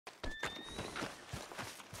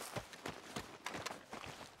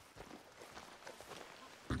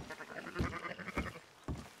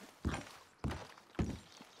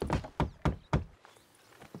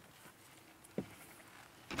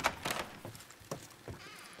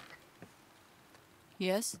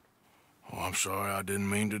Yes? Oh, I'm sorry. I didn't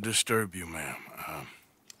mean to disturb you, ma'am.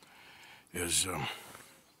 Is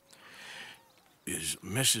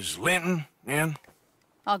Mrs. Linton in?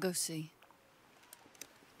 I'll go see.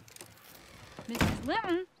 Mrs.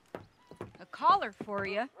 Linton? A caller for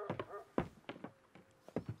you.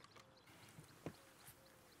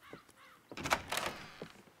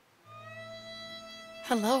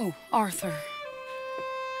 Hello, Arthur.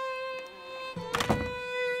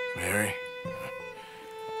 Mary?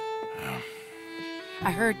 I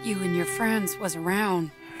heard you and your friends was around.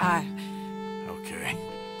 Okay.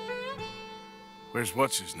 Where's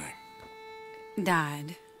what's-his-name?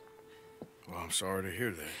 Died. Well, I'm sorry to hear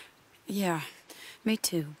that. Yeah, me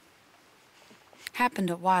too. Happened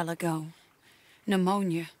a while ago.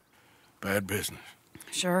 Pneumonia. Bad business.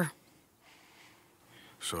 Sure.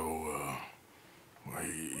 So, well,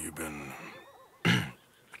 you've been...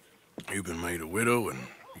 you've been made a widow and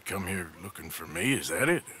you come here looking for me, is that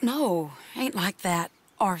it? No, ain't like that,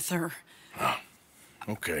 Arthur. Oh,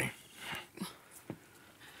 okay.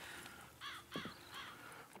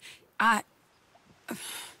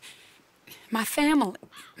 My family...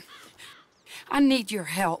 I need your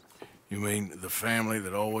help. You mean the family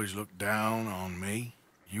that always looked down on me?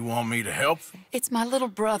 You want me to help them? It's my little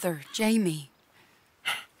brother, Jamie.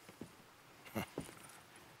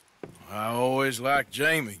 I always liked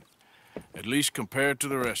Jamie, at least compared to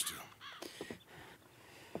the rest of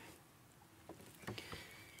them.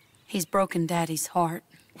 He's broken Daddy's heart.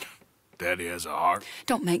 Daddy has a heart.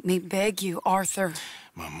 Don't make me beg you, Arthur.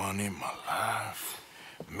 My money, my life,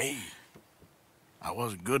 me. I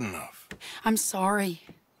wasn't good enough. I'm sorry.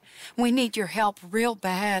 We need your help real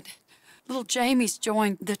bad. Little Jamie's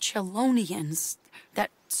joined the Chelonians,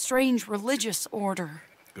 that strange religious order.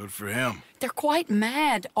 Good for him. They're quite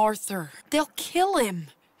mad, Arthur. They'll kill him.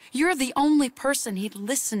 You're the only person he'd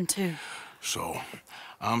listen to. So,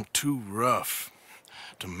 I'm too rough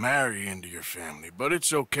to marry into your family, but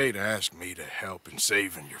it's okay to ask me to help in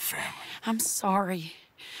saving your family. I'm sorry.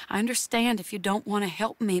 I understand if you don't want to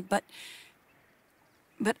help me, but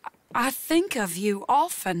I think of you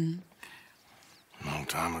often. Long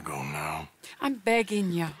time ago now. I'm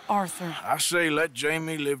begging you, Arthur. I say let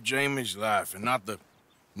Jamie live Jamie's life and not the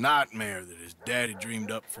nightmare that his daddy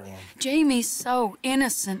dreamed up for him. Jamie's so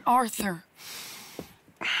innocent, Arthur.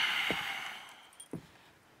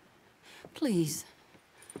 Please,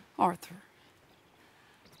 Arthur.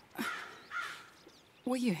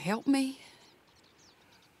 Will you help me?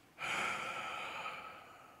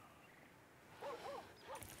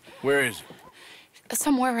 Where is he?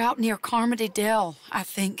 Somewhere out near Carmody Dell, I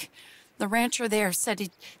think. The rancher there said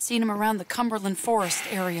he'd seen him around the Cumberland Forest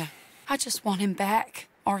area. I just want him back,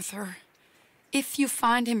 Arthur. If you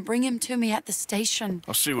find him, bring him to me at the station.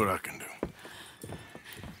 I'll see what I can do.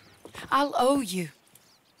 I'll owe you.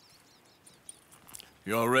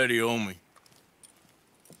 You already owe me.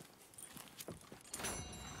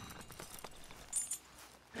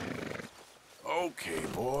 Okay,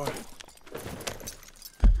 boy.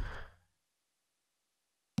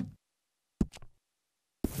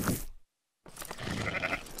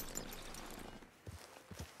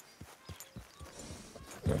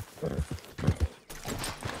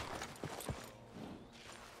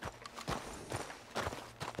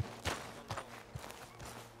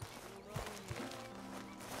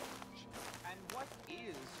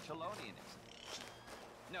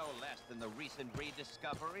 No less than the recent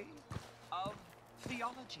rediscovery of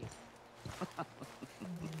theology.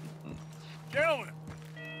 Gentlemen!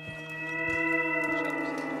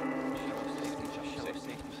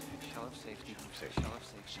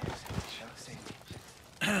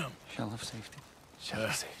 Shell of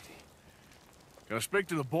safety. Can I speak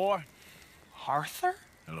to the boy? Arthur?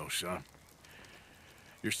 Hello, son.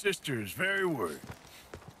 Your sister is very worried.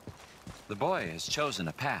 The boy has chosen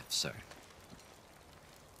a path, sir.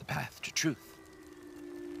 The path to truth.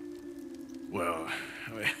 Well,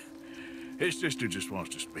 his sister just wants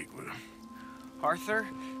to speak with him. Arthur,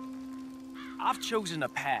 I've chosen a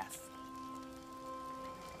path.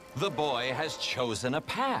 The boy has chosen a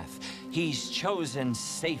path. He's chosen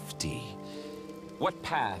safety. What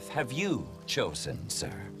path have you chosen,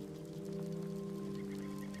 sir?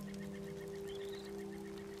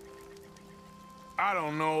 I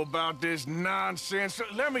don't know about this nonsense.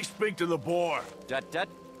 Let me speak to the boy. Dut-dut.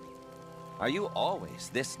 Are you always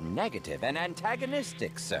this negative and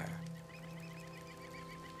antagonistic, sir?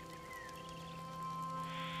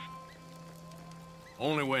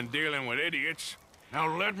 Only when dealing with idiots.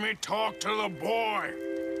 Now let me talk to the boy.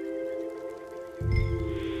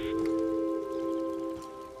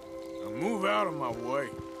 Now move out of my way.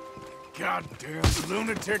 Goddamn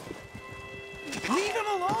lunatic. Leave him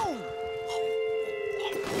alone!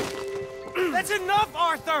 That's enough,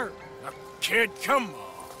 Arthur! Now, kid, come on.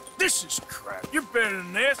 This is crap. You're better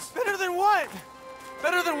than this. Better than what?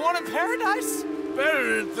 Better than one in paradise?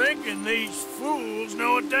 Better than thinking these fools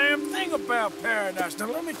know a damn thing about paradise. Now,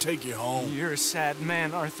 let me take you home. You're a sad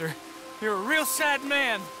man, Arthur. You're a real sad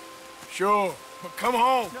man. Sure, but come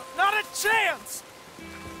home. No, not a chance!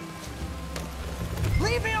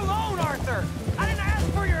 Leave me alone, Arthur! I didn't ask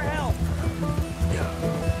for your help!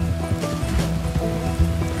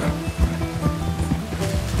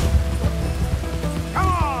 Come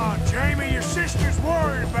on, Jamie. Your sister's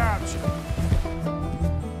worried about you.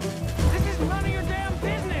 This is none of your damn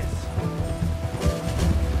business!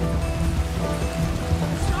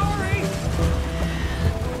 Sorry!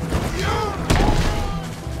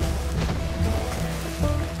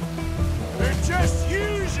 They're just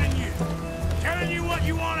using you. Telling you what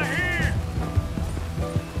you want to hear.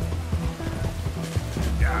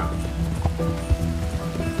 Yeah.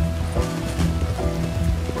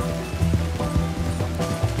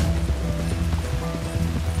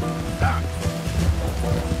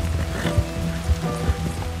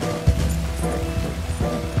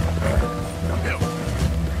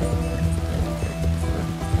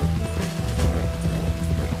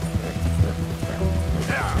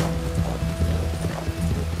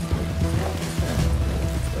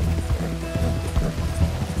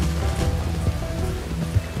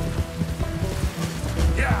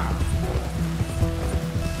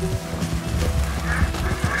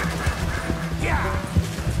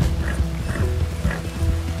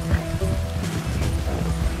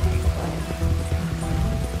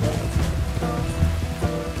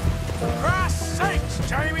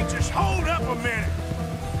 Jamie, just hold up a minute.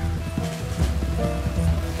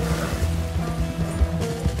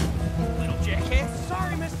 Little jackass.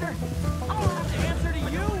 Sorry, mister. I don't have to answer to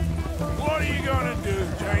you. What are you gonna do,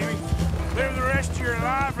 Jamie? Live the rest of your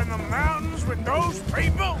life in the mountains with those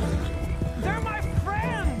people? They're my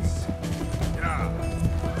friends. Yeah.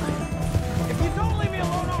 If you don't leave me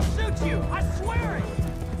alone, I'll shoot you. I swear it.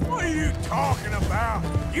 What are you talking about?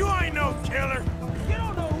 You ain't no killer. You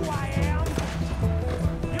don't know who I am.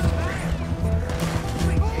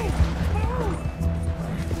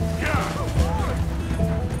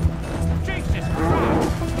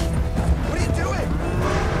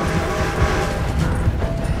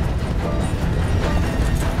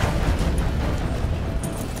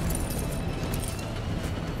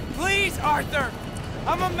 Arthur,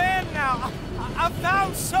 I'm a man now. I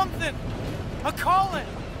found something. A calling.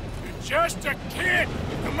 You're just a kid.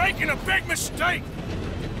 You're making a big mistake.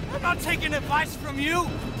 I'm not taking advice from you.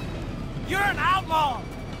 You're an outlaw.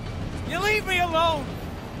 You leave me alone.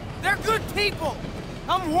 They're good people.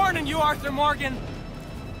 I'm warning you, Arthur Morgan.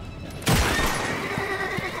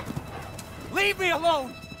 Leave me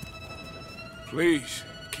alone. Please,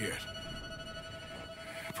 kid.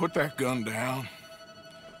 Put that gun down.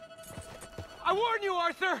 I warn you,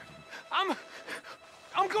 Arthur. I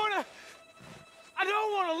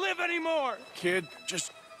don't want to live anymore. Kid,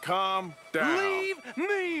 just calm down. Leave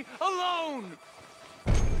me alone.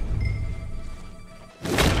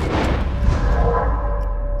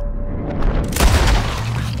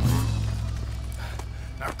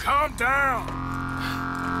 Now calm down.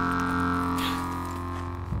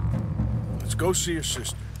 Let's go see your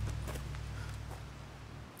sister.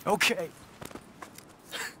 Okay.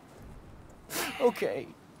 Okay.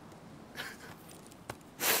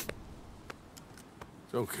 It's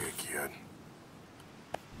okay, kid.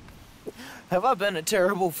 Have I been a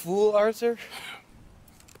terrible fool, Arthur?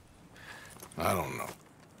 I don't know.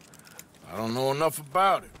 I don't know enough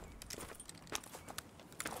about it.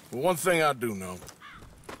 But one thing I do know.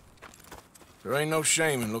 There ain't no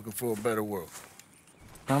shame in looking for a better world.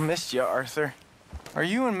 I missed you, Arthur. Are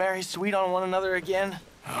you and Mary sweet on one another again?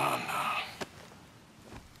 Oh, no.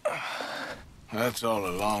 That's all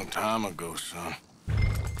a long time ago, son.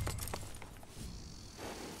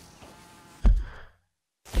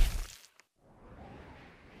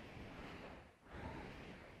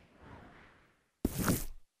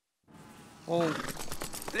 Well,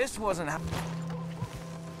 this wasn't how...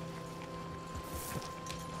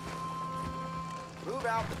 Move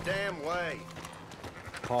out the damn way.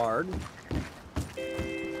 Hard. Make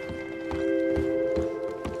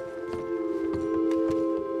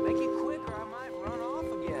it quick or I might run off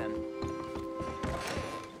again.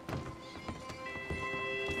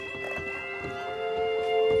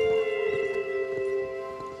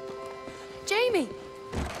 Jamie!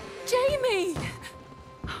 Jamie!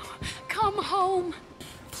 Come home.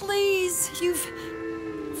 Please,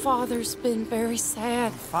 Father's been very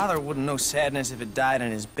sad. Father wouldn't know sadness if it died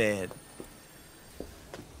in his bed.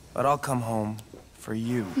 But I'll come home for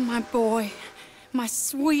you. My boy. My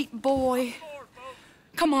sweet boy.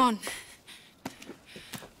 Come on.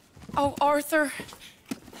 Oh, Arthur.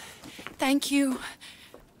 Thank you.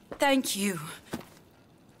 Thank you.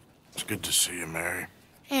 It's good to see you, Mary.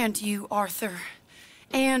 And you, Arthur.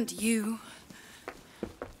 And you.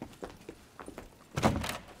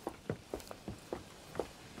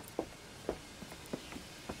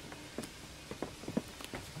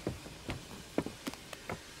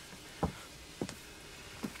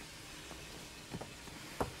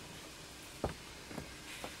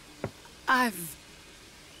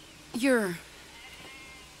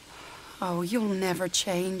 Oh, you'll never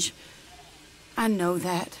change. I know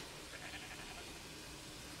that.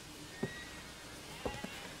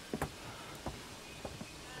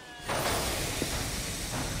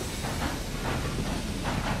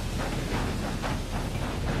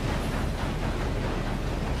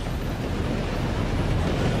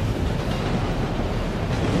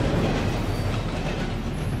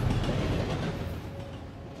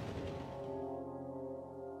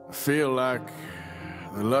 I feel like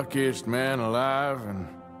the luckiest man alive, and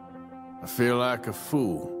I feel like a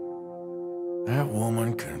fool. That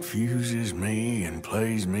woman confuses me and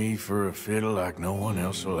plays me for a fiddle like no one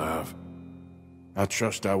else alive. I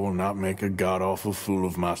trust I will not make a god-awful fool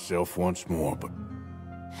of myself once more, but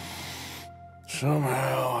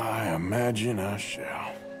somehow I imagine I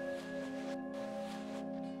shall.